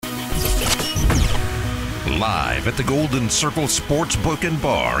live at the Golden Circle Sportsbook and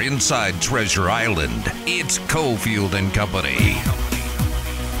Bar inside Treasure Island. It's Cofield and Company.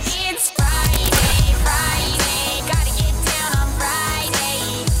 It's Friday, gotta get down on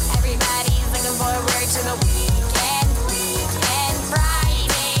Friday. Everybody's looking forward to the weekend.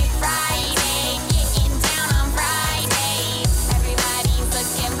 Friday, getting down on Friday. Everybody's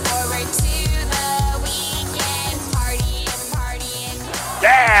looking forward to the weekend. Partying.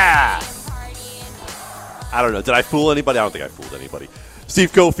 Yeah! I don't know. Did I fool anybody? I don't think I fooled anybody.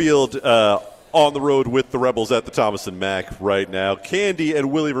 Steve Cofield on the road with the Rebels at the Thomas and Mack right now. Candy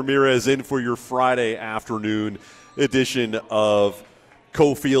and Willie Ramirez in for your Friday afternoon edition of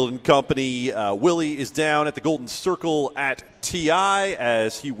Cofield and Company. Willie is down at the Golden Circle at TI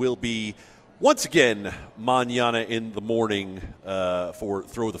as he will be once again mañana in the morning for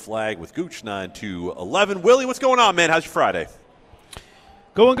Throw the Flag with Gooch 9 to 11. Willie, what's going on, man? How's your Friday?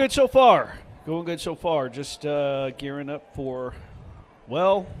 Going good so far. Just gearing up for,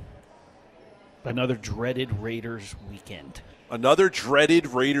 well, another dreaded Raiders weekend. Another dreaded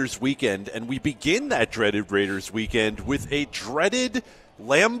Raiders weekend, and we begin that dreaded Raiders weekend with a dreaded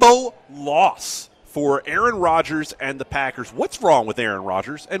Lambeau loss for Aaron Rodgers and the Packers. What's wrong with Aaron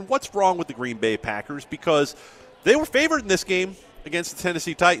Rodgers, and what's wrong with the Green Bay Packers? Because they were favored in this game against the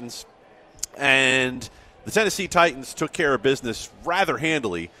Tennessee Titans, and the Tennessee Titans took care of business rather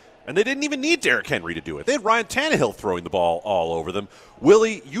handily. And they didn't even need Derrick Henry to do it. They had Ryan Tannehill throwing the ball all over them.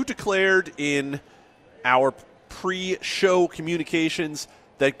 Willie, you declared in our pre-show communications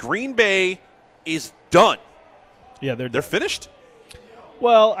that Green Bay is done. Yeah, they're finished?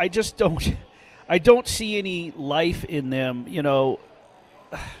 Well, I don't see any life in them. You know,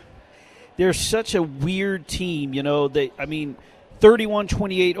 they're such a weird team. You know,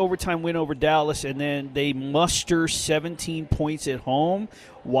 31-28 overtime win over Dallas, and then they muster 17 points at home.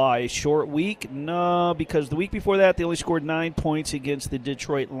 Why? Short week? No, because the week before that, they only scored 9 points against the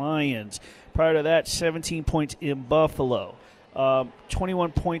Detroit Lions. Prior to that, 17 points in Buffalo.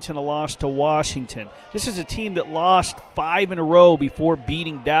 21 points in a loss to Washington. This is a team that lost 5 in a row before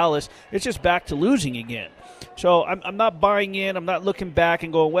beating Dallas. It's just back to losing again. So I'm not buying in. I'm not looking back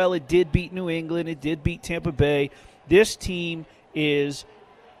and going, well, it did beat New England. It did beat Tampa Bay. This team is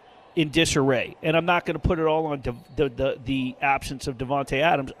in disarray, and I'm not going to put it all on the absence of Devontae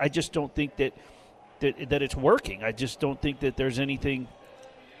Adams. I just don't think that it's working. I just don't think that there's anything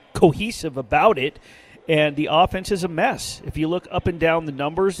cohesive about it, and the offense is a mess. If you look up and down the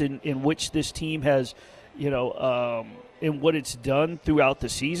numbers in which this team has, in what it's done throughout the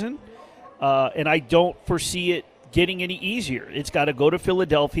season, and I don't foresee it getting any easier. It's got to go to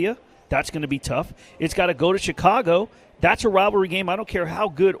Philadelphia. That's going to be tough. It's got to go to Chicago. That's a rivalry game. I don't care how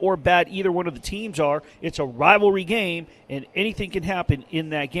good or bad either one of the teams are. It's a rivalry game, and anything can happen in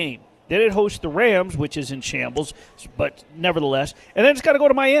that game. Then it hosts the Rams, which is in shambles, but nevertheless. And then it's got to go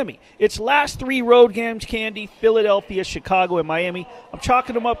to Miami. Its last 3 road games, Candy, Philadelphia, Chicago, and Miami. I'm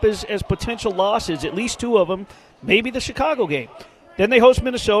chalking them up as potential losses, at least 2 of them, maybe the Chicago game. Then they host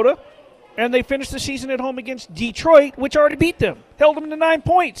Minnesota, and they finish the season at home against Detroit, which already beat them, held them to 9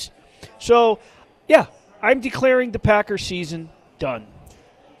 points. So, yeah. I'm declaring the Packers season done.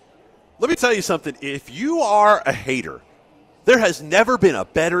 Let me tell you something. If you are a hater, there has never been a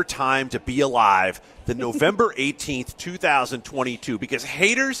better time to be alive than November 18th, 2022. Because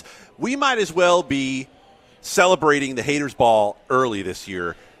haters, we might as well be celebrating the Haters Ball early this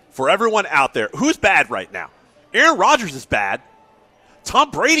year. For everyone out there, who's bad right now? Aaron Rodgers is bad.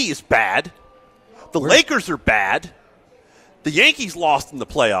 Tom Brady is bad. The Lakers are bad. The Yankees lost in the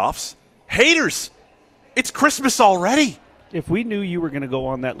playoffs. Haters, it's Christmas already. If we knew you were going to go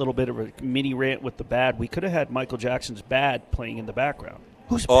on that little bit of a mini rant with the bad, we could have had Michael Jackson's Bad playing in the background.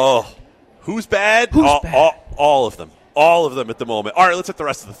 Who's bad? Oh, who's bad? Bad? All of them. All of them at the moment. All right, let's hit the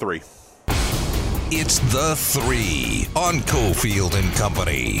rest of the 3. It's the 3 on Cofield and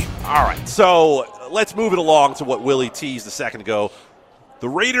Company. All right, so let's move it along to what Willie teased a second ago. The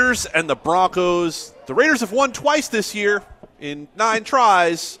Raiders and the Broncos. The Raiders have won twice this year in 9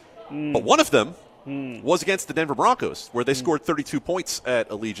 tries, but one of them was against the Denver Broncos, where they scored 32 points at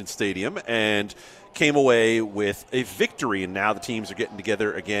Allegiant Stadium and came away with a victory. And now the teams are getting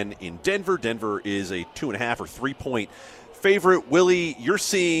together again in Denver. Denver is a 2.5 or 3-point favorite. Willie, you're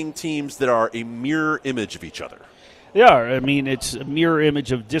seeing teams that are a mirror image of each other. They are. I mean, it's a mirror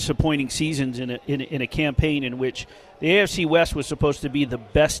image of disappointing seasons in a campaign in which the AFC West was supposed to be the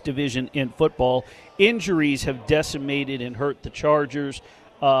best division in football. Injuries have decimated and hurt the Chargers.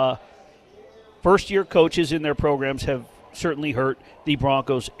 First-year coaches in their programs have certainly hurt the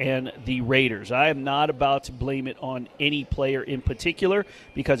Broncos and the Raiders. I am not about to blame it on any player in particular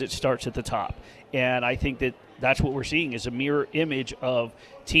because it starts at the top. And I think that that's what we're seeing is a mirror image of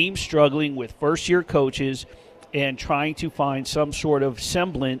teams struggling with first-year coaches and trying to find some sort of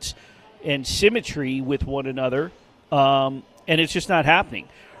semblance and symmetry with one another, and it's just not happening.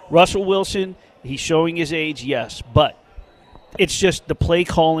 Russell Wilson, he's showing his age, yes, but it's just the play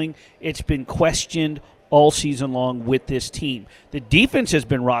calling. It's been questioned all season long with this team. The defense has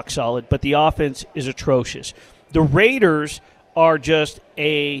been rock solid, but the offense is atrocious. The Raiders are just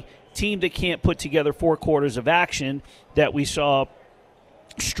a team that can't put together 4 quarters of action that we saw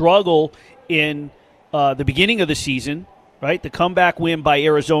struggle in the beginning of the season, right? The comeback win by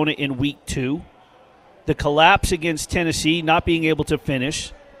Arizona in week 2. The collapse against Tennessee, not being able to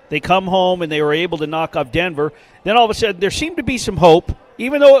finish. They come home and they were able to knock off Denver. Then all of a sudden there seemed to be some hope,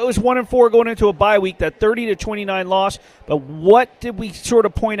 even though it was 1-4 going into a bye week, that 30-29 loss. But what did we sort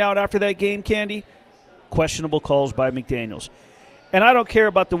of point out after that game, Candy? Questionable calls by McDaniels. And I don't care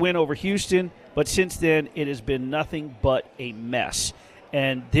about the win over Houston, but since then it has been nothing but a mess.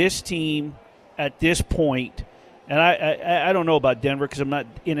 And this team at this point, and I don't know about Denver because I'm not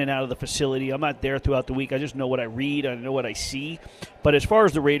in and out of the facility. I'm not there throughout the week. I just know what I read. I know what I see. But as far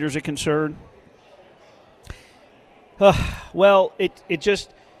as the Raiders are concerned, well, it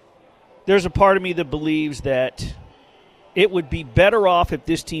just – there's a part of me that believes that it would be better off if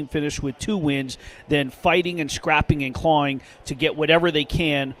this team finished with 2 wins than fighting and scrapping and clawing to get whatever they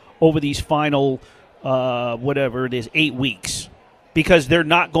can over these final, whatever it is, 8 weeks. Because they're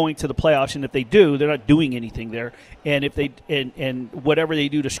not going to the playoffs, and if they do, they're not doing anything there. And if they and whatever they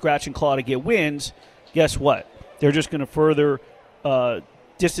do to scratch and claw to get wins, guess what? They're just going to further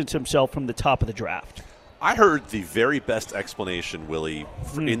distance themselves from the top of the draft. I heard the very best explanation, Willie,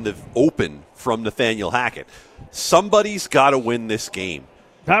 in the open from Nathaniel Hackett. Somebody's got to win this game.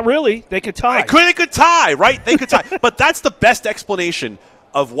 Not really. They could tie. They could tie, right? They could tie. But that's the best explanation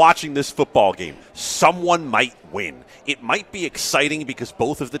of watching this football game. Someone might win. It might be exciting because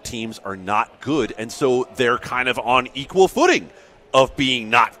both of the teams are not good, and so they're kind of on equal footing of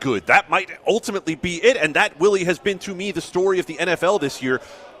being not good. That might ultimately be it, and that, Willie, has been to me the story of the NFL this year.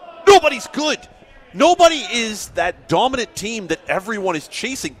 Nobody's good. Nobody is that dominant team that everyone is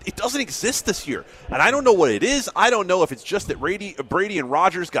chasing. It doesn't exist this year. And I don't know what it is. I don't know if it's just that Brady and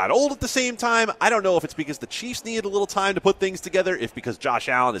Rodgers got old at the same time. I don't know if it's because the Chiefs needed a little time to put things together, if because Josh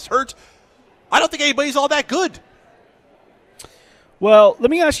Allen is hurt. I don't think anybody's all that good. Well, let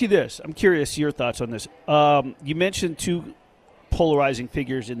me ask you this. I'm curious your thoughts on this. You mentioned 2 polarizing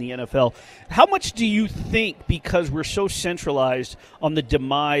figures in the NFL. How much do you think, because we're so centralized on the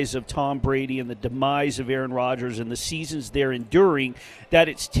demise of Tom Brady and the demise of Aaron Rodgers and the seasons they're enduring, that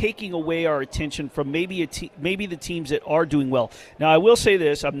it's taking away our attention from maybe the teams that are doing well? Now, I will say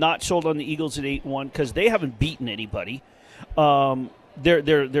this. I'm not sold on the Eagles at 8-1 because they haven't beaten anybody.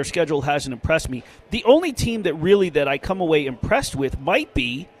 Their schedule hasn't impressed me. The only team that I come away impressed with might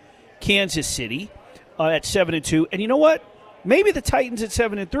be Kansas City at 7-2. And you know what? Maybe the Titans at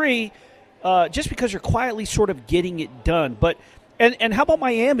 7-3, just because you're quietly sort of getting it done. But and how about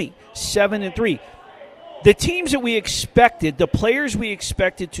Miami 7-3? The teams that we expected, the players we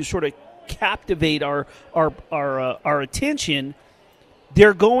expected to sort of captivate our attention,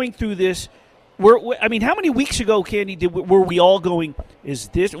 they're going through this. How many weeks ago, Candy, were we all going? Is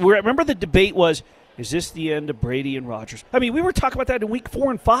this? Remember the debate was, is this the end of Brady and Rodgers? I mean, we were talking about that in week 4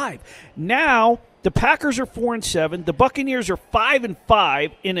 and 5. Now the Packers are 4-7. The Buccaneers are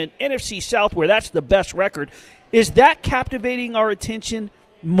 5-5 in an NFC South where that's the best record. Is that captivating our attention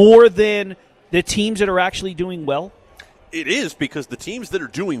more than the teams that are actually doing well? It is, because the teams that are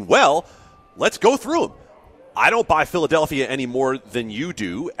doing well, let's go through them. I don't buy Philadelphia any more than you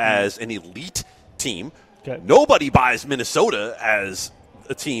do as an elite team. Okay. Nobody buys Minnesota as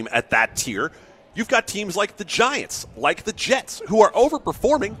a team at that tier. You've got teams like the Giants, like the Jets, who are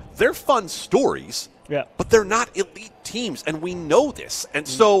overperforming. They're fun stories, but they're not elite teams, and we know this. And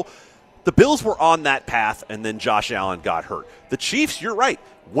so the Bills were on that path, and then Josh Allen got hurt. The Chiefs, you're right.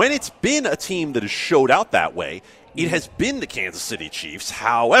 When it's been a team that has showed out that way, it has been the Kansas City Chiefs.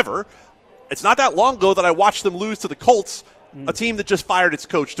 However, it's not that long ago that I watched them lose to the Colts, a team that just fired its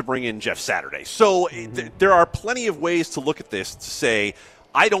coach to bring in Jeff Saturday. So there are plenty of ways to look at this to say,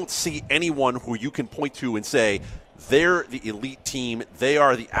 I don't see anyone who you can point to and say, they're the elite team. They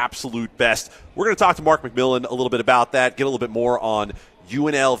are the absolute best. We're going to talk to Mark McMillan a little bit about that, get a little bit more on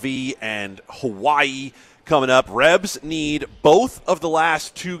UNLV and Hawaii coming up. Rebs need both of the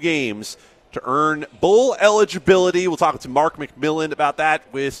last 2 games to earn bowl eligibility. We'll talk to Mark McMillan about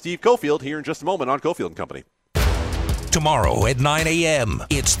that with Steve Cofield here in just a moment on Cofield & Company. tomorrow at 9 a.m.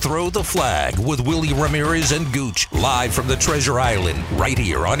 It's Throw the Flag with Willie Ramirez and Gooch, live from the Treasure Island, right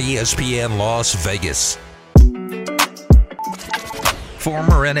here on ESPN Las Vegas.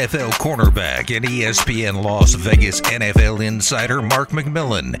 Former NFL cornerback and ESPN Las Vegas NFL insider Mark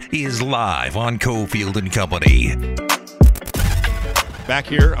McMillan is live on Cofield and Company. Back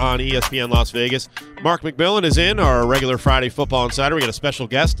here on ESPN Las Vegas, Mark McMillan is in, our regular Friday Football Insider. We got a special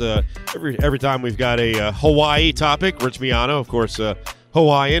guest every time we've got a Hawaii topic. Rich Miano, of course,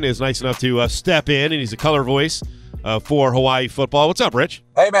 Hawaiian, is nice enough to step in, and he's a color voice for Hawaii football. What's up, Rich?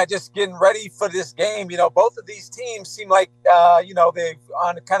 Hey, man, just getting ready for this game. Both of these teams seem like, they're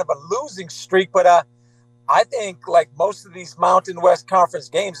on kind of a losing streak, but I think, like most of these Mountain West Conference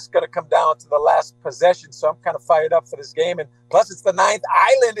games, it's going to come down to the last possession. So I'm kind of fired up for this game. And plus, it's the ninth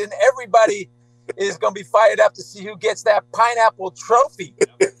island, and everybody is going to be fired up to see who gets that pineapple trophy.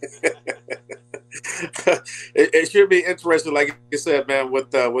 It should be interesting, like you said, man,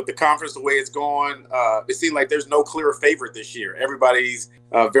 with the conference, the way it's going. It seems like there's no clear favorite this year. Everybody's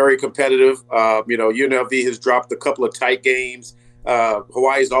very competitive. UNLV has dropped a couple of tight games.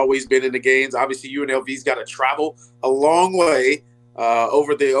 Hawaii's always been in the games. Obviously, UNLV's got to travel a long way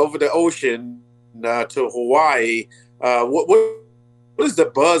over the ocean to Hawaii. What is the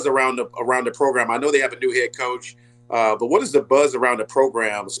buzz around the program? I know they have a new head coach, but what is the buzz around the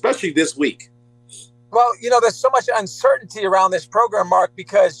program, especially this week? Well, there's so much uncertainty around this program, Mark,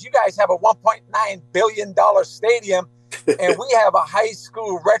 because you guys have a $1.9 billion stadium, and we have a high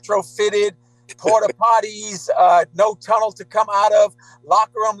school retrofitted porta potties, no tunnel to come out of.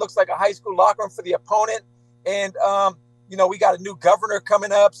 Locker room looks like a high school locker room for the opponent. And, we got a new governor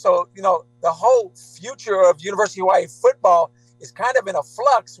coming up. So, the whole future of University of Hawaii football is kind of in a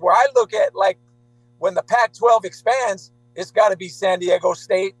flux, where I look at, like, when the Pac-12 expands, it's got to be San Diego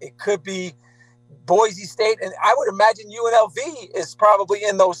State. It could be Boise State. And I would imagine UNLV is probably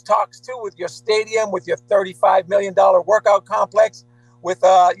in those talks, too, with your stadium, with your $35 million workout complex. With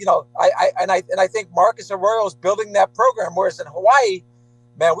I think Marcus Arroyo is building that program. Whereas in Hawaii,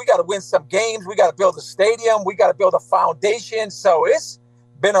 man, we got to win some games. We got to build a stadium. We got to build a foundation. So it's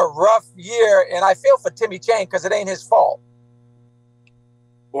been a rough year, and I feel for Timmy Chang because it ain't his fault.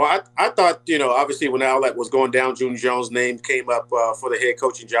 Well, I thought, obviously when all that was going down, June Jones' name came up for the head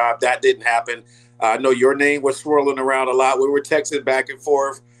coaching job. That didn't happen. I know your name was swirling around a lot. We were texting back and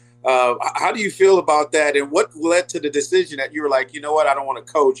forth. How do you feel about that? And what led to the decision that you were like, you know what, I don't want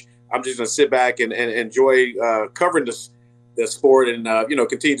to coach. I'm just going to sit back and enjoy covering the sport and,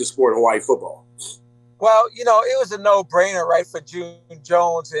 continue to support Hawaii football? Well, it was a no-brainer, right, for June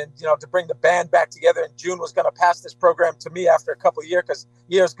Jones and, to bring the band back together. And June was going to pass this program to me after a couple of years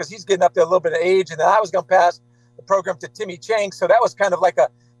because he's getting up to a little bit of age. And then I was going to pass the program to Timmy Chang. So that was kind of like a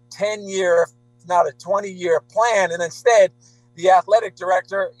 10-year, if not a 20-year plan. And instead, the athletic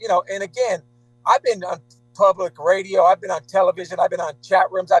director, and again, I've been on public radio, I've been on television, I've been on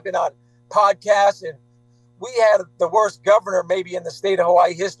chat rooms, I've been on podcasts, and we had the worst governor maybe in the state of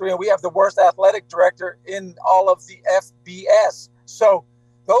Hawaii history, and we have the worst athletic director in all of the FBS. So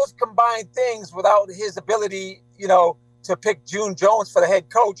those combined things, without his ability, to pick June Jones for the head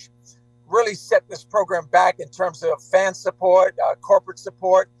coach, really set this program back in terms of fan support, corporate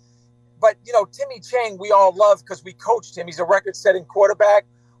support. But, Timmy Chang, we all love because we coached him. He's a record-setting quarterback.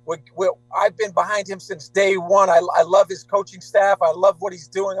 I've been behind him since day one. I love his coaching staff. I love what he's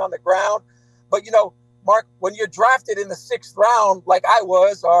doing on the ground. But, Mark, when you're drafted in the 6th round like I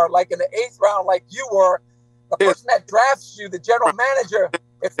was, or like in the 8th round like you were, the person that drafts you, the general manager,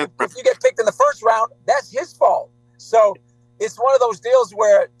 if you get picked in the 1st round, that's his fault. So it's one of those deals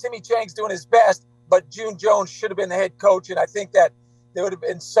where Timmy Chang's doing his best, but June Jones should have been the head coach. And I think that there would have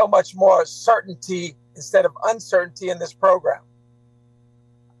been so much more certainty instead of uncertainty in this program.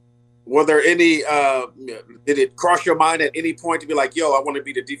 Were there any, did it cross your mind at any point to be like, I want to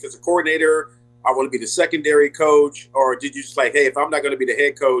be the defensive coordinator, I want to be the secondary coach, or did you just like, hey, if I'm not going to be the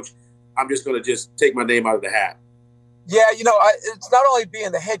head coach, I'm just going to just take my name out of the hat? Yeah, it's not only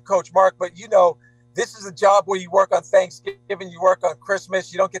being the head coach, Mark, but, this is a job where you work on Thanksgiving, you work on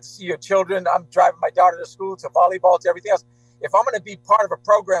Christmas, you don't get to see your children. I'm driving my daughter to school, to volleyball, to everything else. If I'm going to be part of a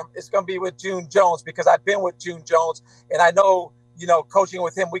program, it's going to be with June Jones because I've been with June Jones, and I know, coaching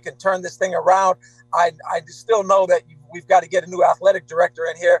with him, we can turn this thing around. I still know that we've got to get a new athletic director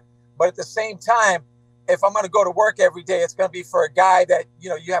in here. But at the same time, if I'm going to go to work every day, it's going to be for a guy that,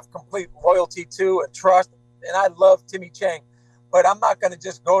 you have complete loyalty to and trust. And I love Timmy Chang, but I'm not going to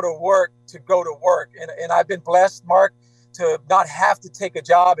just go to work to go to work. And I've been blessed, Mark, to not have to take a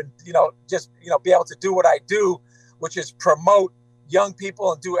job and, just be able to do what I do, which is promote young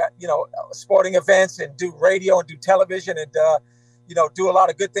people and do, sporting events and do radio and do television and, do a lot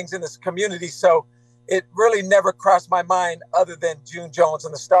of good things in this community. So it really never crossed my mind other than June Jones,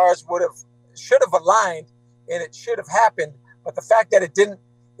 and the stars should have aligned and it should have happened. But the fact that it didn't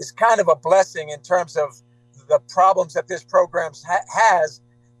is kind of a blessing in terms of the problems that this program has.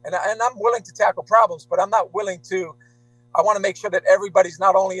 And I'm willing to tackle problems, but I'm not willing to. I want to make sure that everybody's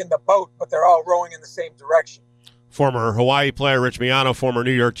not only in the boat, but they're all rowing in the same direction. Former Hawaii player Rich Miano, former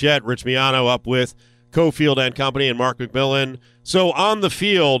New York Jet Rich Miano, up with Cofield and Company and Mark McMillan. So on the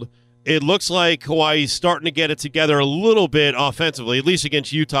field, it looks like Hawaii's starting to get it together a little bit offensively, at least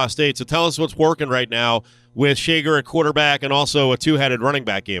against Utah State. So tell us what's working right now with Shager at quarterback and also a two-headed running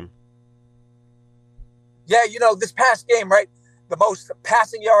back game. Yeah, this past game, right, the most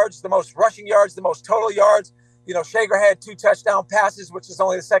passing yards, the most rushing yards, the most total yards. Shager had 2 touchdown passes, which is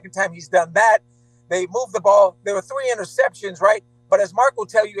only the second time he's done that. They moved the ball. There were 3 interceptions, right? But as Mark will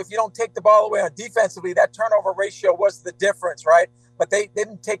tell you, if you don't take the ball away on defensively, that turnover ratio was the difference, right? But they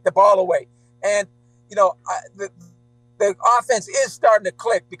didn't take the ball away. And, the offense is starting to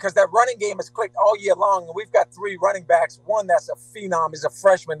click because that running game has clicked all year long. And we've got 3 running backs. One that's a phenom is a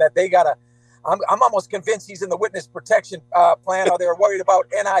freshman that they got to – I'm almost convinced he's in the witness protection plan, or they're worried about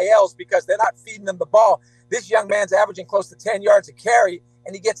NILs because they're not feeding them the ball. This young man's averaging close to 10 yards a carry,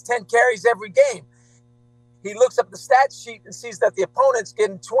 and he gets 10 carries every game. He looks up the stat sheet and sees that the opponent's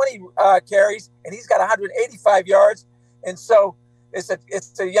getting 20 carries, and he's got 185 yards. And so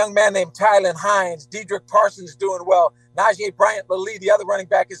it's a young man named Tylen Hines. Dedrick Parsons doing well. Najee Bryant-Lallee, the other running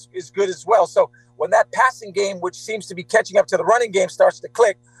back, is good as well. So when that passing game, which seems to be catching up to the running game, starts to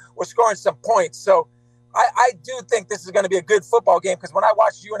click, we're scoring some points. So I do think this is going to be a good football game because when I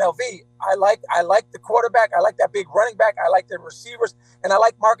watch UNLV, I like the quarterback. I like that big running back. I like the receivers. And I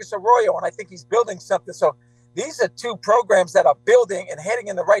like Marcus Arroyo, and I think he's building something. So these are 2 programs that are building and heading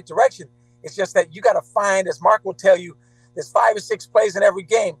in the right direction. It's just that you got to find, as Mark will tell you, there's 5 or 6 plays in every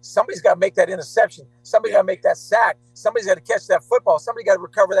game. Somebody's got to make that interception. Somebody's got to make that sack. Somebody's got to catch that football. Somebody got to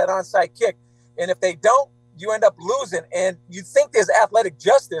recover that onside kick. And if they don't, you end up losing. And you think there's athletic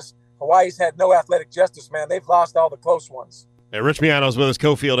justice. Hawaii's had no athletic justice, man. They've lost all the close ones. And Rich Miano's with us,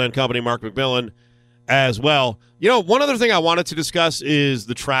 Cofield and Company, Mark McMillan as well. One other thing I wanted to discuss is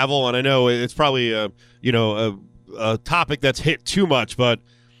the travel, and I know it's probably a topic that's hit too much, but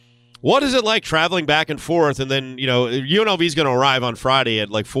what is it like traveling back and forth? And then, UNLV is going to arrive on Friday at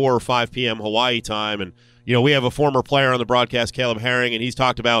like 4 or 5 p.m. Hawaii time, and we have a former player on the broadcast, Caleb Herring, and he's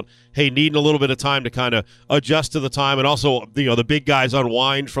talked about, hey, needing a little bit of time to kind of adjust to the time, and also, the big guys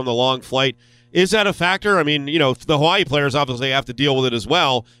unwind from the long flight. Is that a factor? I mean, the Hawaii players obviously have to deal with it as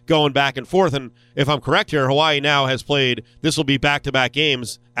well, going back and forth. And if I'm correct here, Hawaii now has played, this will be back-to-back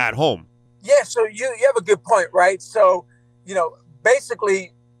games at home. Yeah, so you have a good point, right? So,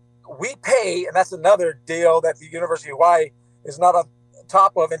 basically we pay, and that's another deal that the University of Hawaii is not on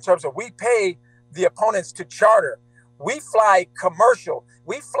top of in terms of we pay the opponents to charter. We fly commercial.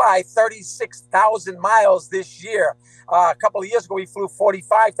 We fly 36,000 miles this year. A couple of years ago, we flew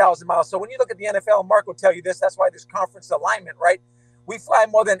 45,000 miles. So when you look at the NFL, Mark will tell you this, that's why there's conference alignment, right? We fly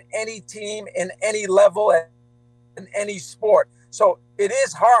more than any team in any level and in any sport. So it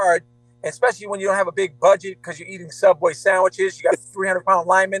is hard, especially when you don't have a big budget because you're eating Subway sandwiches. You got a 300-pound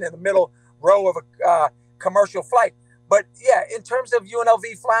lineman in the middle row of a commercial flight. But, yeah, in terms of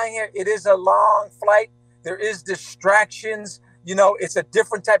UNLV flying here, it is a long flight. There is distractions. It's a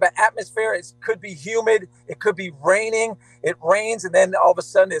different type of atmosphere. It could be humid. It could be raining. It rains, and then all of a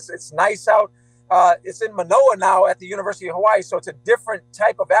sudden it's nice out. It's in Manoa now at the University of Hawaii, so it's a different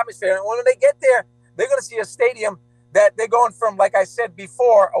type of atmosphere. And when they get there, they're going to see a stadium that they're going from, like I said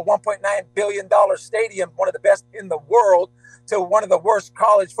before, a $1.9 billion stadium, one of the best in the world, to one of the worst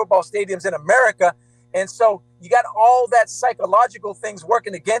college football stadiums in America. And so you got all that psychological things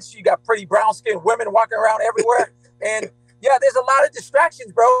working against you. You got pretty brown-skinned women walking around everywhere. And, yeah, there's a lot of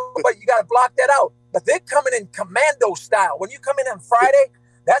distractions, bro, but you got to block that out. But they're coming in commando style. When you come in on Friday,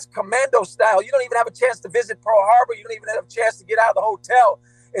 that's commando style. You don't even have a chance to visit Pearl Harbor. You don't even have a chance to get out of the hotel.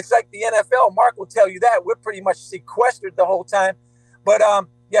 It's like the NFL. Mark will tell you that. We're pretty much sequestered the whole time. But,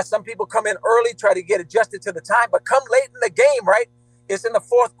 yeah, some people come in early, try to get adjusted to the time. But come late in the game, right? It's in the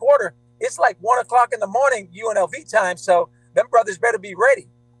fourth quarter. It's like 1 o'clock in the morning UNLV time. So them brothers better be ready.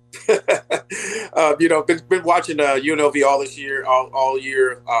 Been watching UNLV all this year, all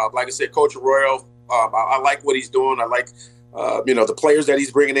year. Like I said, Coach Arroyo, I like what he's doing. I like, the players that he's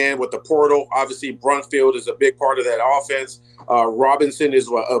bringing in with the portal. Obviously, Brunfield is a big part of that offense. Robinson is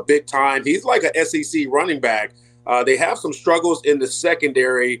a big time. He's like an SEC running back. They have some struggles in the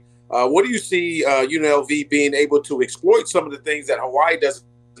secondary. What do you see UNLV being able to exploit some of the things that Hawaii doesn't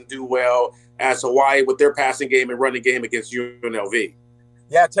do well as Hawaii with their passing game and running game against UNLV?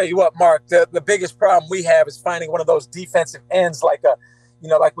 Yeah, I tell you what, Mark, the biggest problem we have is finding one of those defensive ends like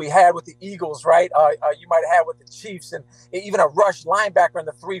we had with the Eagles, right? You might have with the Chiefs, and even a rush linebacker in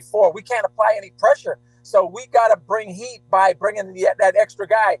the 3-4. We can't apply any pressure. So we got to bring heat by bringing that extra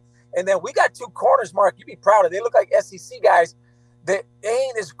guy. And then we got two corners, Mark. You'd be proud of. They look like SEC guys that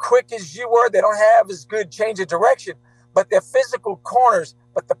ain't as quick as you were. They don't have as good change of direction, but they're physical corners.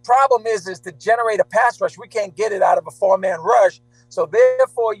 But the problem is to generate a pass rush, we can't get it out of a four-man rush. So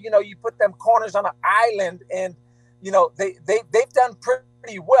therefore, you put them corners on an island, and they've done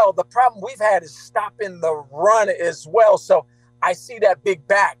pretty well. The problem we've had is stopping the run as well. So I see that big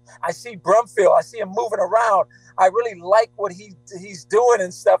back. I see Brumfield. I see him moving around. I really like what he's doing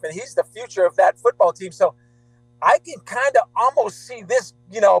and stuff, and he's the future of that football team. So I can kind of almost see this,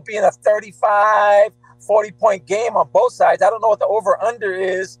 being a 35, 40-point game on both sides. I don't know what the over-under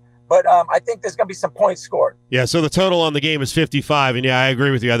is, but I think there's going to be some points scored. Yeah, so the total on the game is 55, and yeah, I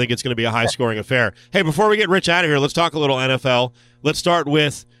agree with you. I think it's going to be a high-scoring affair. Hey, before we get Rich out of here, let's talk a little NFL. Let's start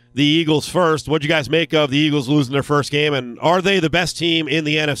with the Eagles first. What'd you guys make of the Eagles losing their first game, and are they the best team in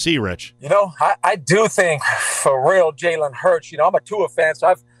the NFC, Rich? I do think, for real, Jalen Hurts, I'm a Tua fan, so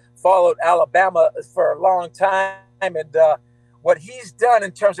I've followed Alabama for a long time, and what he's done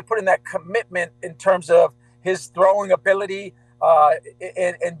in terms of putting that commitment in terms of his throwing ability,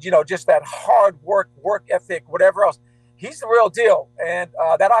 and just that hard work ethic, whatever else. He's the real deal. And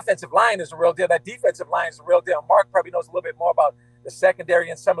that offensive line is the real deal. That defensive line is the real deal. Mark probably knows a little bit more about the secondary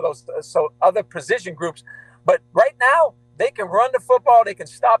and some of those other position groups. But right now, they can run the football. They can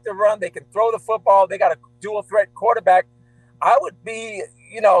stop the run. They can throw the football. They got a dual threat quarterback. I would be,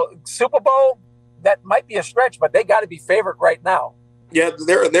 Super Bowl, that might be a stretch, but they got to be favored right now. Yeah,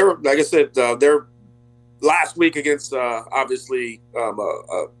 they're like I said, they're last week against obviously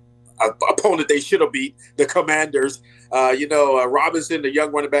opponent they should have beat, the Commanders. Robinson, the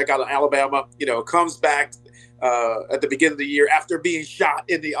young running back out of Alabama, comes back at the beginning of the year after being shot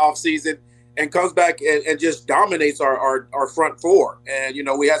in the offseason and comes back and just dominates our front four. And,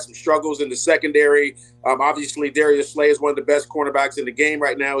 we had some struggles in the secondary. Obviously, Darius Slay is one of the best cornerbacks in the game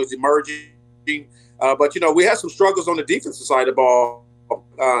right now. He's emerging. But, we had some struggles on the defensive side of the ball.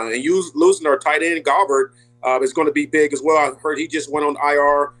 And losing our tight end, Gabbert, is going to be big as well. I heard he just went on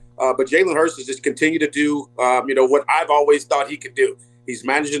IR. But Jalen Hurts has just continued to do, what I've always thought he could do. He's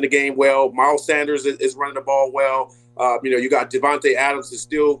managing the game well. Miles Sanders is running the ball well. You got Devontae Adams is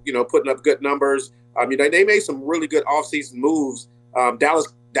still, putting up good numbers. They made some really good offseason moves.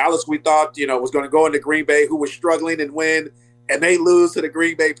 Dallas, we thought, was going to go into Green Bay, who was struggling and win, and they lose to the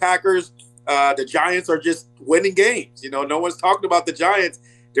Green Bay Packers. The Giants are just winning games. No one's talking about the Giants.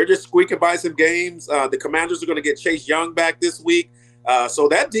 They're just squeaking by some games. The Commanders are going to get Chase Young back this week. So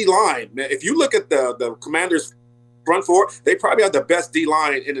that D-line, if you look at the Commanders' front four, they probably have the best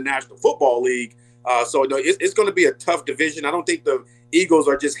D-line in the National Football League. So it's going to be a tough division. I don't think the Eagles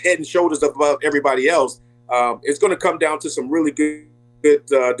are just head and shoulders above everybody else. It's going to come down to some really good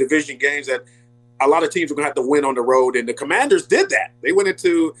division games that a lot of teams are going to have to win on the road. And the Commanders did that. They went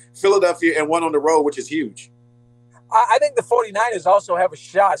into Philadelphia and won on the road, which is huge. I think the 49ers also have a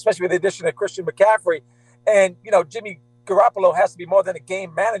shot, especially with the addition of Christian McCaffrey. And, Jimmy Garoppolo has to be more than a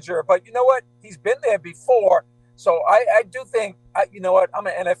game manager. But you know what? He's been there before. So I do think, I'm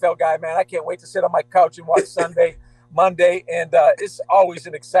an NFL guy, man. I can't wait to sit on my couch and watch Sunday, Monday. And it's always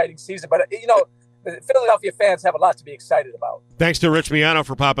an exciting season. But, the Philadelphia fans have a lot to be excited about. Thanks to Rich Miano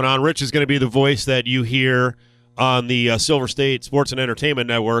for popping on. Rich is going to be the voice that you hear on the Silver State Sports and Entertainment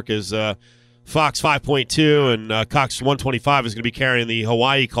Network as Fox 5.2 and Cox 125 is going to be carrying the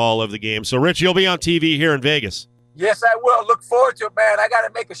Hawaii call of the game. So, Rich, you'll be on TV here in Vegas. Yes, I will. Look forward to it, man. I got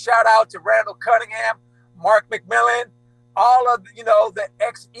to make a shout-out to Randall Cunningham, Mark McMillan, all of, the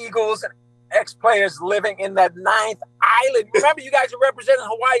ex-Eagles and ex-players living in that 9th island. Remember, you guys are representing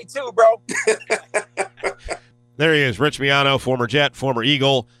Hawaii too, bro. There he is, Rich Miano, former Jet, former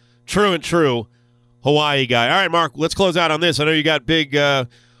Eagle, true and true Hawaii guy. All right, Mark, let's close out on this. I know you got big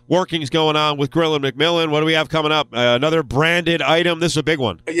workings going on with Grill and McMillan. What do we have coming up? Another branded item. This is a big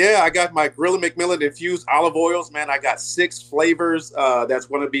one. Yeah, I got my Grill and McMillan infused olive oils, man. I got 6 flavors that's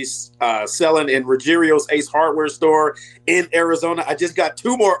going to be selling in Ruggiero's Ace Hardware store in Arizona. I just got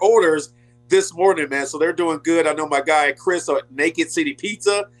 2 more orders this morning, man. So they're doing good. I know my guy Chris at Naked City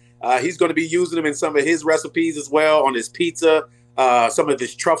Pizza. He's going to be using them in some of his recipes as well on his pizza, some of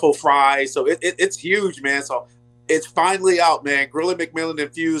his truffle fries. So it's huge, man. So it's finally out, man. Grill and McMillan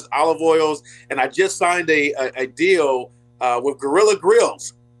infused olive oils. And I just signed a deal with Gorilla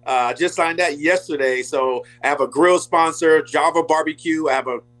Grills. Just signed that yesterday. So I have a grill sponsor, Java Barbecue. I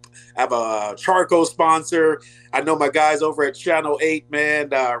have a charcoal sponsor. I know my guys over at Channel 8, man,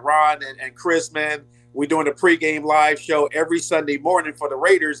 Ron and Chris, man. We're doing a pregame live show every Sunday morning for the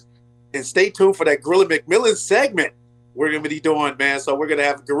Raiders. And stay tuned for that Gorilla McMillan segment we're going to be doing, man. So we're going to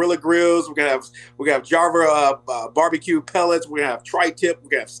have Gorilla Grills. We're going to have Java barbecue pellets. We're going to have tri-tip. We're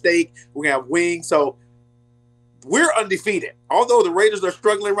going to have steak. We're going to have wings. So we're undefeated. Although the Raiders are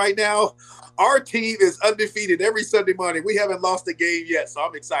struggling right now, our team is undefeated every Sunday morning. We haven't lost a game yet, so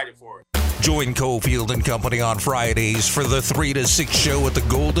I'm excited for it. Join Cofield and Company on Fridays for the 3 to 6 show at the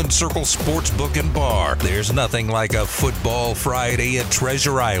Golden Circle Sportsbook and Bar. There's nothing like a football Friday at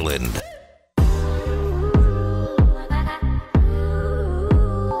Treasure Island.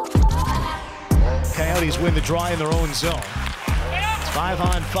 Coyotes win the draw in their own zone. It's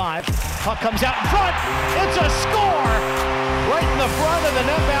 5-on-5. Puck comes out in front. It's a score! Right in the front of the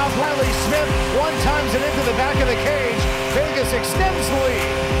net mouth. Riley Smith one-times it into the back of the cage. Vegas extends the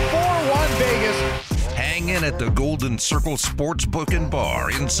lead. 4-1 Vegas. Hang in at the Golden Circle Sportsbook and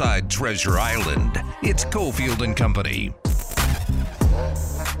Bar inside Treasure Island. It's Cofield and Company.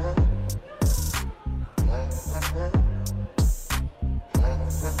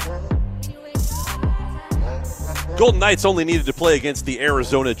 Golden Knights only needed to play against the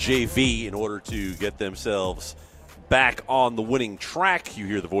Arizona JV in order to get themselves back on the winning track. You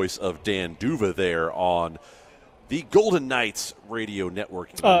hear the voice of Dan Duva there on the Golden Knights radio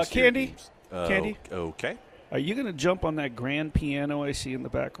network. Candy? Candy? Okay. Are you going to jump on that grand piano I see in the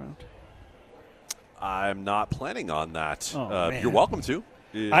background? I'm not planning on that. Man. You're welcome to.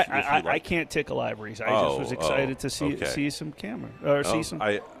 If I can't tickle ivories. I just was excited to see some camera or see some.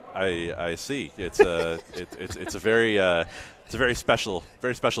 I see. It's a very special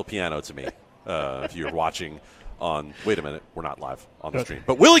piano to me. If you're watching on, wait a minute, we're not live on the stream,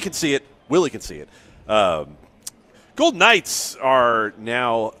 but Willie can see it. Golden Knights are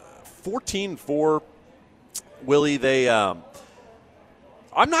now 14-4. Willie, I'm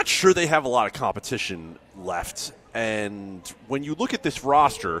not sure they have a lot of competition left. And when you look at this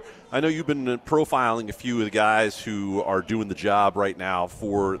roster, I know you've been profiling a few of the guys who are doing the job right now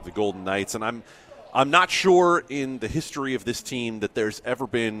for the Golden Knights, and I'm not sure in the history of this team that there's ever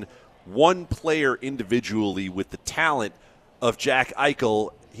been one player individually with the talent of Jack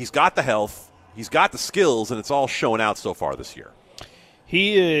Eichel. He's got the health, he's got the skills, and it's all showing out so far this year.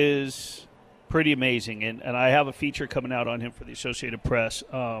 He is pretty amazing, and I have a feature coming out on him for the Associated Press.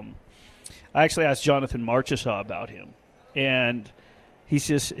 I actually asked Jonathan Marchessault about him, and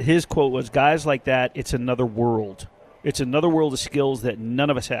his quote was, "Guys like that, it's another world. It's another world of skills that none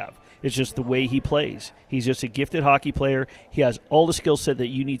of us have. It's just the way he plays. He's just a gifted hockey player. He has all the skill set that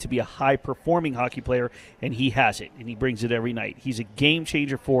you need to be a high-performing hockey player, and he has it, and he brings it every night. He's a game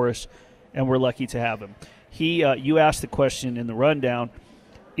changer for us, and we're lucky to have him." You asked the question in the rundown,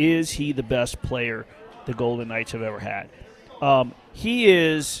 is he the best player the Golden Knights have ever had? He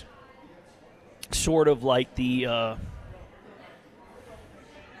is sort of like the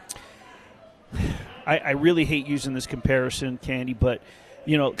I really hate using this comparison, Candy, but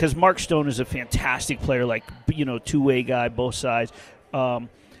because Mark Stone is a fantastic player, like two-way guy, both sides.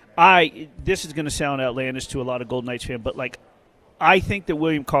 This is going to sound outlandish to a lot of Golden Knights fans, but I think that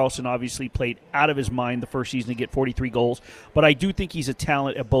William Karlsson obviously played out of his mind the first season to get 43 goals, but I do think he's a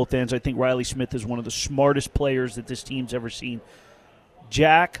talent at both ends. I think Riley Smith is one of the smartest players that this team's ever seen.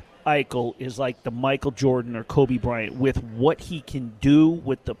 Jack Eichel is like the Michael Jordan or Kobe Bryant with what he can do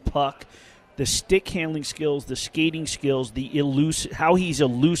with the puck, the stick handling skills, the skating skills, how he's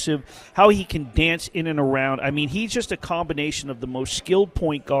elusive, how he can dance in and around. I mean, he's just a combination of the most skilled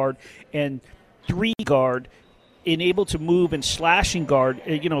point guard and 3-guard, and able to move and slashing guard.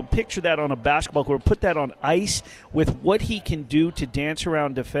 Picture that on a basketball court. Put that on ice with what he can do to dance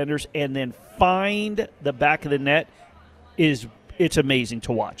around defenders and then find the back of the net it's amazing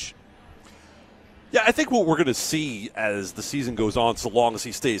to watch. Yeah, I think what we're going to see as the season goes on, so long as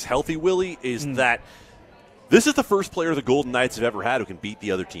he stays healthy, Willie, is that this is the first player the Golden Knights have ever had who can beat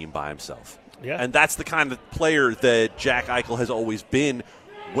the other team by himself. Yeah. And that's the kind of player that Jack Eichel has always been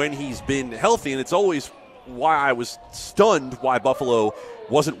when he's been healthy, and it's always why I was stunned why Buffalo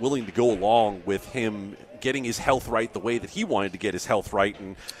wasn't willing to go along with him getting his health right the way that he wanted to get his health right.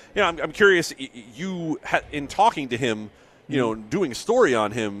 And I'm curious, in talking to him, doing a story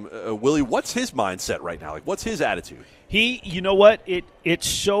on him, Willie, what's his mindset right now? What's his attitude? You know what? It's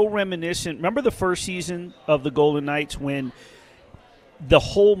so reminiscent. Remember the first season of the Golden Knights when the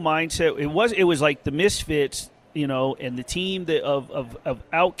whole mindset, it was like the Misfits, and the team of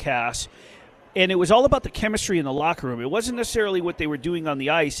outcasts. And it was all about the chemistry in the locker room. It wasn't necessarily what they were doing on the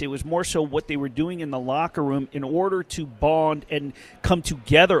ice. It was more so what they were doing in the locker room in order to bond and come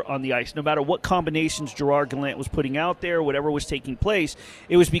together on the ice. No matter what combinations Gerard Gallant was putting out there, whatever was taking place,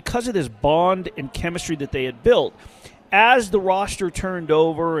 it was because of this bond and chemistry that they had built. As the roster turned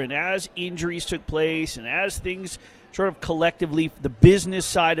over and as injuries took place and as things sort of collectively, the business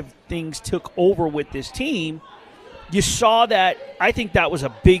side of things took over with this team, you saw that. I think that was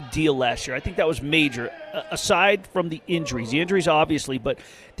a big deal last year. I think that was major, aside from the injuries obviously, but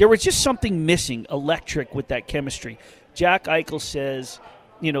there was just something missing, electric, with that chemistry. Jack Eichel says,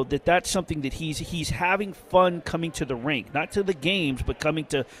 that's something that he's having fun coming to the rink, not to the games, but coming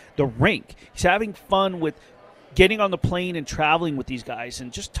to the rink. He's having fun with getting on the plane and traveling with these guys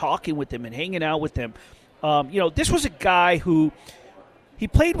and just talking with them and hanging out with them. This was a guy who, he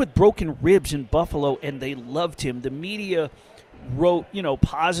played with broken ribs in Buffalo, and they loved him. The media wrote,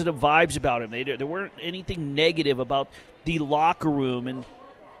 positive vibes about him. There weren't anything negative about the locker room,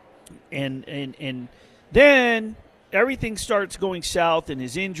 and then everything starts going south and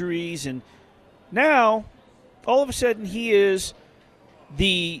his injuries, and now all of a sudden he is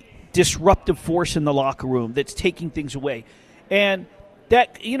the disruptive force in the locker room that's taking things away. And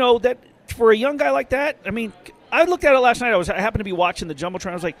that for a young guy like that, I mean, I looked at it last night. I happened to be watching the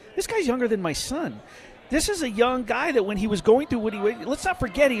Jumbotron. I was like, this guy's younger than my son. This is a young guy that when he was going through what let's not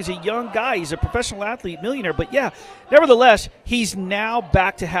forget, he's a young guy. He's a professional athlete, millionaire. But, yeah, nevertheless, he's now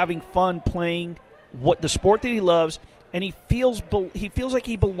back to having fun playing the sport that he loves, and he feels like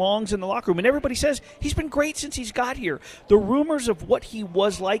he belongs in the locker room. And everybody says he's been great since he's got here. The rumors of what he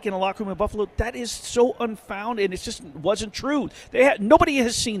was like in a locker room in Buffalo, that is so unfound, and it just wasn't true. Nobody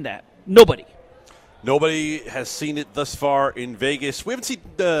has seen that. Nobody. Nobody has seen it thus far in Vegas. We haven't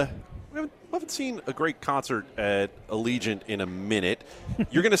seen a great concert at Allegiant in a minute.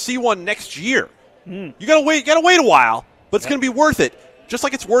 You're going to see one next year. You got to wait a while, but it's going to be worth it. Just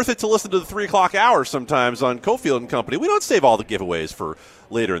like it's worth it to listen to the 3 o'clock hour sometimes on Cofield and Company. We don't save all the giveaways for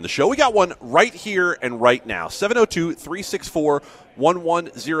later in the show. We got one right here and right now.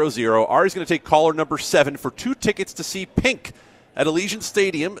 702-364-1100. Ari's going to take caller number 7 for 2 tickets to see Pink at Allegiant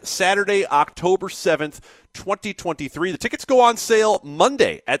Stadium, Saturday, October 7th, 2023. The tickets go on sale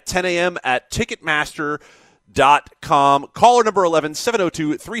Monday at 10 a.m. at Ticketmaster.com. Caller number 11,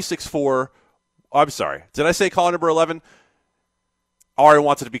 702-364. I'm sorry. Did I say caller number 11? Ari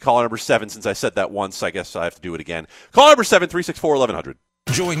wants it to be caller number 7 since I said that once. I guess I have to do it again. Caller number 7, 364-1100.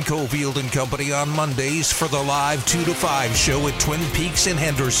 Join Cofield and Company on Mondays for the live 2 to 5 show at Twin Peaks in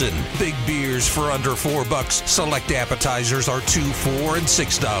Henderson. Big beers for under $4. Select appetizers are $2, $4, and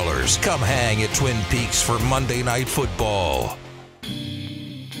 $6. Come hang at Twin Peaks for Monday Night Football.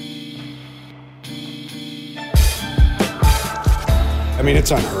 I mean,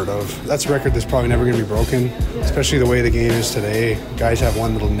 it's unheard of. That's a record that's probably never going to be broken, especially the way the game is today. Guys have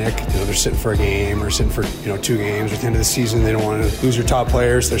one little nick. They're sitting for a game or sitting for 2 games. At the end of the season, they don't want to lose your top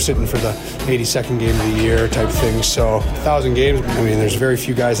players. They're sitting for the 82nd game of the year type thing. So 1,000 games, I mean, there's very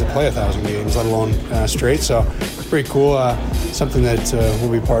few guys that play 1,000 games, let alone straight. So it's pretty cool. Something that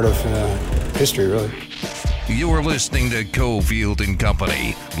will be part of history, really. You're listening to Cofield and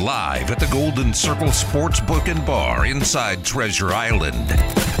Company, live at the Golden Circle Sportsbook and Bar inside Treasure Island.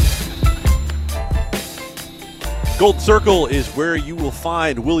 Golden Circle is where you will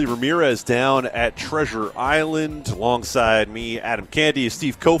find Willie Ramirez down at Treasure Island. Alongside me, Adam Candy, as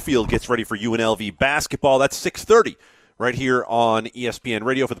Steve Cofield gets ready for UNLV basketball. That's 6:30 right here on ESPN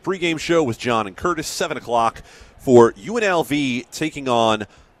Radio for the pregame show with John and Curtis. 7 o'clock for UNLV taking on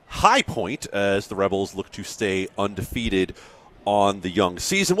High Point as the Rebels look to stay undefeated on the young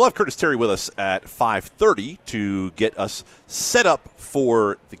season. We'll have Curtis Terry with us at 5:30 to get us set up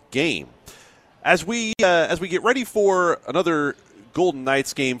for the game. As we get ready for another Golden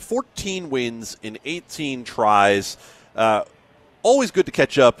Knights game, 14 wins in 18 tries. Always good to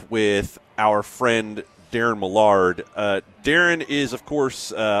catch up with our friend Darren Millard. Darren is, of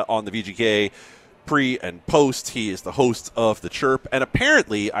course, on the VGK pre and post. He is the host of The Chirp. And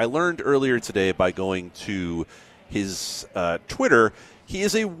apparently, I learned earlier today by going to his Twitter, he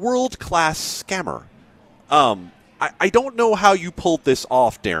is a world-class scammer. I don't know how you pulled this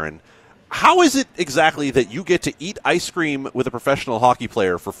off, Darren. How is it exactly that you get to eat ice cream with a professional hockey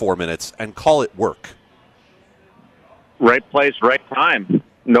player for 4 minutes and call it work? Right place, right time.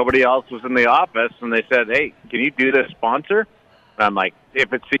 Nobody else was in the office, and they said, hey, can you do this sponsor? And I'm like,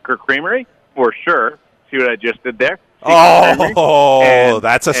 if it's Secret Creamery, for sure. See what I just did there?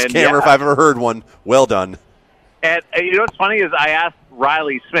 That's a scammer if I've ever heard one. Well done. And you know what's funny is I asked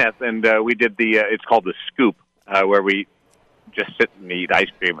Riley Smith, and we did it's called The Scoop, where we just sit and eat ice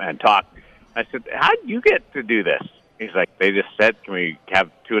cream and talk. I said, how did you get to do this? He's like, they just said, can we have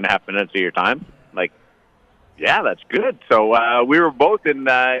 2.5 minutes of your time? I'm like, yeah, that's good. So we were both in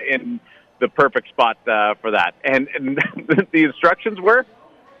the perfect spot for that. And the instructions were,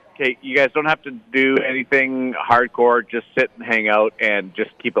 okay, you guys don't have to do anything hardcore. Just sit and hang out and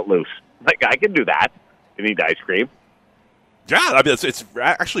just keep it loose. Like, I can do that. You need ice cream. Yeah, I mean, it's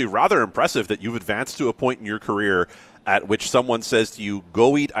actually rather impressive that you've advanced to a point in your career at which someone says to you,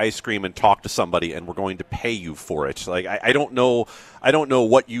 go eat ice cream and talk to somebody, and we're going to pay you for it. Like, I don't know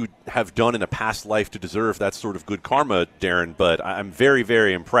what you have done in a past life to deserve that sort of good karma, Darren, but I'm very,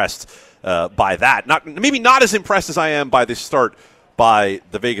 very impressed by that. Maybe not as impressed as I am by this start by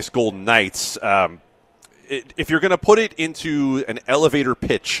the Vegas Golden Knights. If you're going to put it into an elevator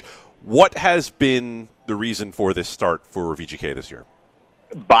pitch, what has been the reason for this start for VGK this year?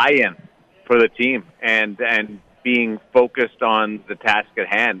 Buy-in for the team and being focused on the task at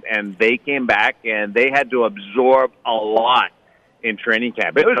hand. And they came back and they had to absorb a lot in training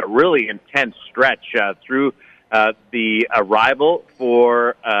camp. It was a really intense stretch through the arrival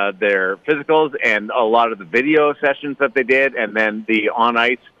for their physicals and a lot of the video sessions that they did, and then the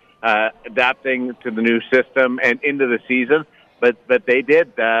on-ice adapting to the new system and into the season. But they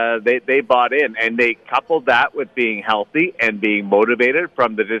did. They bought in, and they coupled that with being healthy and being motivated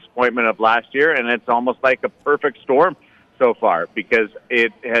from the disappointment of last year, and it's almost like a perfect storm so far because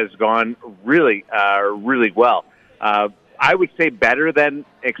it has gone really, really well. I would say better than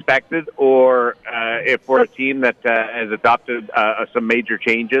expected, or if we're a team that has adopted some major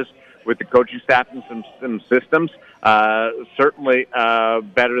changes with the coaching staff and some systems, certainly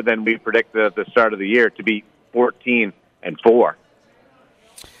better than we predicted at the start of the year to be 14-4.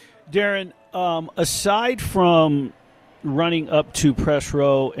 Darren, aside from running up to press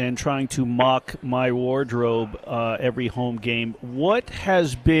row and trying to mock my wardrobe every home game, what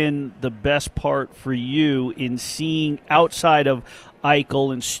has been the best part for you in seeing, outside of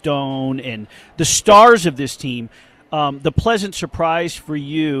Eichel and Stone and the stars of this team, the pleasant surprise for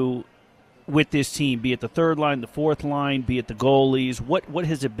you with this team, be it the third line, the fourth line, be it the goalies? What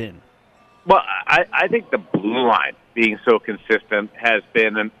has it been? Well, I think the blue line being so consistent has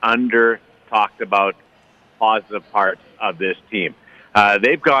been an under-talked about positive part of this team.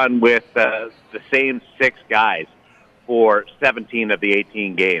 They've gone with the same 6 guys for 17 of the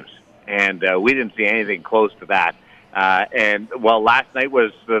 18 games, and we didn't see anything close to that. And while last night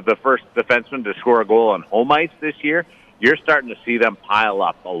was the first defenseman to score a goal on home ice this year, you're starting to see them pile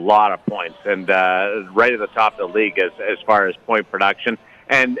up a lot of points, and right at the top of the league as far as point production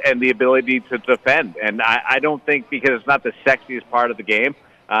and the ability to defend. And I don't think, because it's not the sexiest part of the game,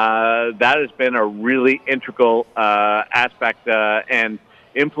 that has been a really integral aspect and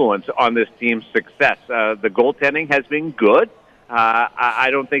influence on this team's success. The goaltending has been good. I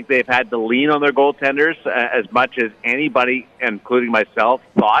don't think they've had to lean on their goaltenders as much as anybody, including myself,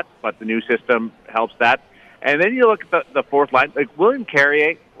 thought, but the new system helps that. And then you look at the fourth line. Like William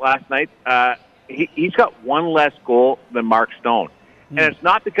Carrier last night, he's got one less goal than Mark Stone. And it's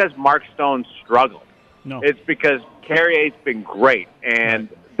not because Mark Stone struggled. No. It's because Carrier's been great. And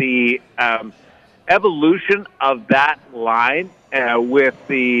the evolution of that line with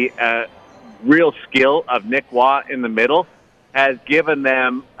the real skill of Nick Waugh in the middle has given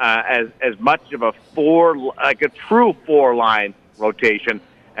them as much of a true 4-line rotation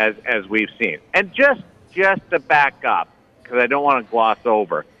as we've seen. And just to back up, because I don't want to gloss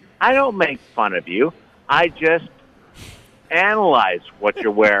over, I don't make fun of you. I just analyze what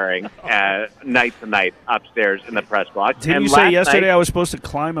you're wearing night to night upstairs in the press box. Didn't you say yesterday I was supposed to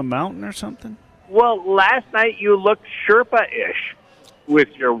climb a mountain or something? Well, last night you looked Sherpa-ish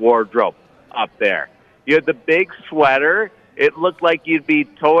with your wardrobe up there. You had the big sweater. It looked like you'd be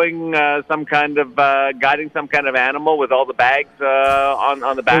towing some kind of, guiding some kind of animal with all the bags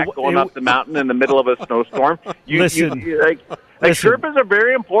on the back going up the mountain in the middle of a snowstorm. Sherpas are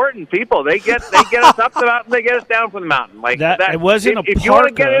very important people. They get us up the mountain, they get us down from the mountain. Like that. It wasn't a parka. If you want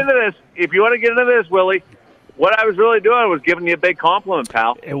to get into this, Willie, what I was really doing was giving you a big compliment,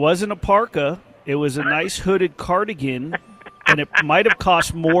 pal. It wasn't a parka. It was a nice hooded cardigan. And it might have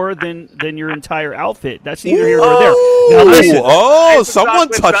cost more than your entire outfit. That's neither here nor there. Now listen. Someone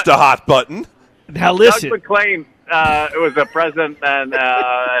touched a hot button. Now listen. Doug McLean was a president and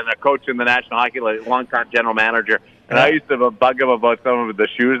a coach in the National Hockey League, long-time general manager. And I used to bug him about some of the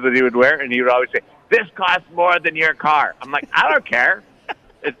shoes that he would wear, and he would always say, "This costs more than your car." I'm like, I don't care.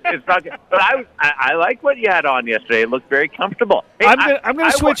 It's not good. But I like what you had on yesterday. It looked very comfortable. Hey, I'm going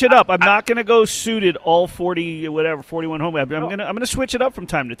to switch it up. I'm not going to go suited all 41 home. I'm going to switch it up from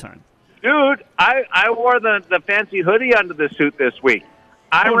time to time. Dude, I wore the fancy hoodie under the suit this week.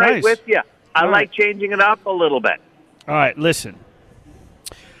 I'm right with you. I like changing it up a little bit. All right, listen.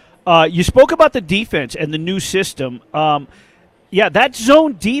 You spoke about the defense and the new system. Yeah, that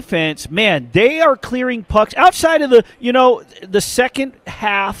zone defense, man, they are clearing pucks outside of the second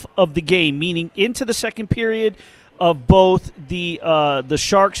half of the game, meaning into the second period of both the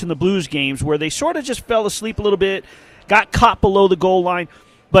Sharks and the Blues games, where they sort of just fell asleep a little bit, got caught below the goal line.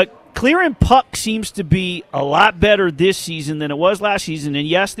 But clearing puck seems to be a lot better this season than it was last season. And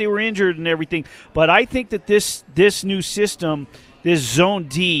yes, they were injured and everything, but I think that this new system, this Zone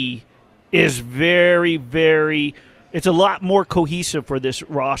D, is very, very – it's a lot more cohesive for this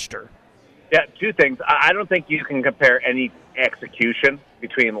roster. Yeah, two things. I don't think you can compare any execution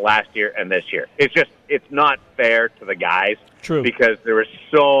between last year and this year. It's not fair to the guys. True. Because there was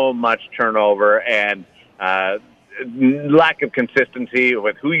so much turnover and lack of consistency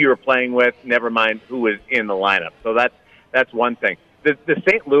with who you were playing with, never mind who was in the lineup. So that's one thing. The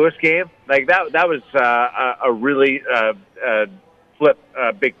St. Louis game, like that was a really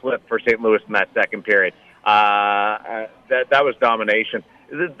big flip for St. Louis in that second period. That was domination.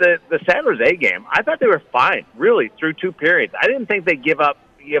 The San Jose game, I thought they were fine, really, through two periods. I didn't think they give up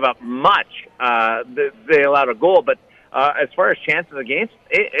much. They allowed a goal, but as far as chances against,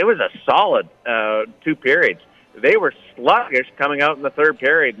 it was a solid 2 periods. They were sluggish coming out in the third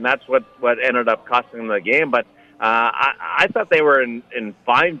period, and that's what ended up costing them the game. But I thought they were in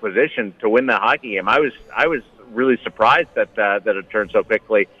fine position to win the hockey game. I was really surprised that it turned so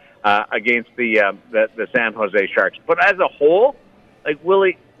quickly against the San Jose Sharks. But as a whole, like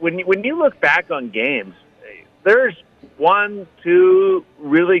Willie, when you look back on games, there's 1-2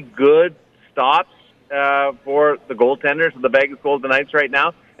 really good stops for the goaltenders of the Vegas Golden Knights right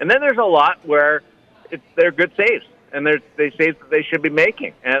now, and then there's a lot where they're good saves, and they saves that they should be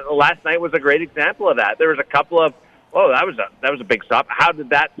making. And last night was a great example of that. There was a couple of, that was a big stop. How did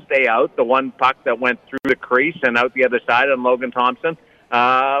that stay out? The one puck that went through the crease and out the other side on Logan Thompson.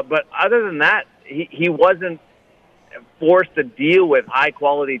 But other than that, he wasn't forced to deal with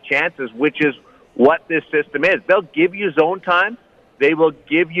high-quality chances, which is what this system is. They'll give you zone time. They will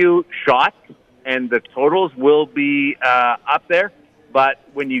give you shots, and the totals will be up there. But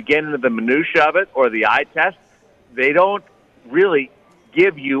when you get into the minutia of it or the eye test, they don't really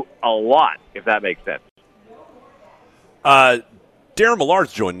give you a lot, if that makes sense. Darren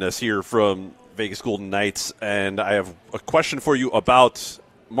Millard's joining us here from Vegas Golden Knights, and I have a question for you about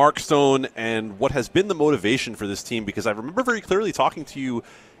Mark Stone and what has been the motivation for this team, because I remember very clearly talking to you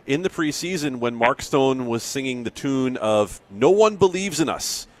in the preseason when Mark Stone was singing the tune of "No one believes in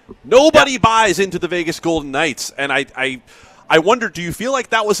us. Nobody buys into the Vegas Golden Knights." And I wonder, do you feel like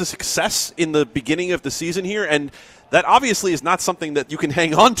that was a success in the beginning of the season here? And that obviously is not something that you can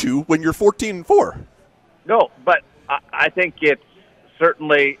hang on to when you're 14-4. No, but I think it's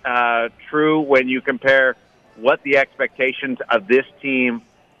certainly true when you compare what the expectations of this team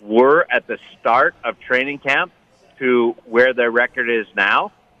were at the start of training camp to where their record is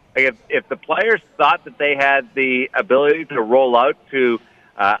now. Like if the players thought that they had the ability to roll out to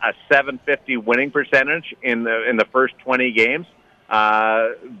a .750 winning percentage in the first 20 games,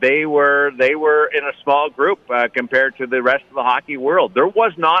 they were in a small group compared to the rest of the hockey world. There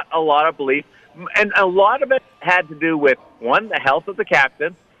was not a lot of belief, and a lot of it had to do with, one, the health of the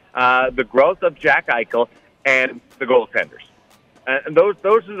captain, the growth of Jack Eichel, and the goaltenders. And those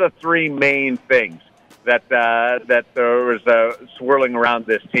are the three main things that there was swirling around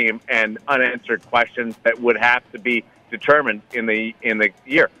this team, and unanswered questions that would have to be determined in the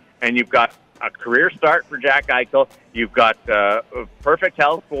year. And you've got a career start for Jack Eichel. You've got perfect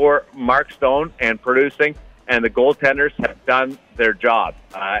health for Mark Stone and producing, and the goaltenders have done their job.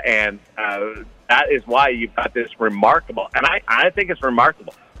 And that is why you've got this remarkable, and I think it's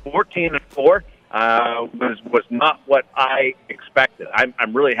remarkable, 14-4. Was not what I expected.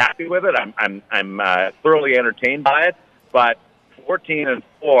 I'm really happy with it. I'm thoroughly entertained by it. But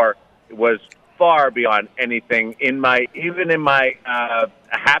 14-4 was far beyond anything even in my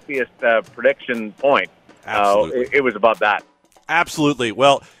happiest prediction point. It was above that. Absolutely.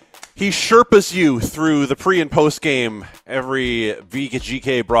 Well, he Sherpas you through the pre and post game every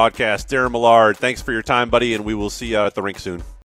VGK broadcast. Darren Millard, thanks for your time, buddy, and we will see you at the rink soon.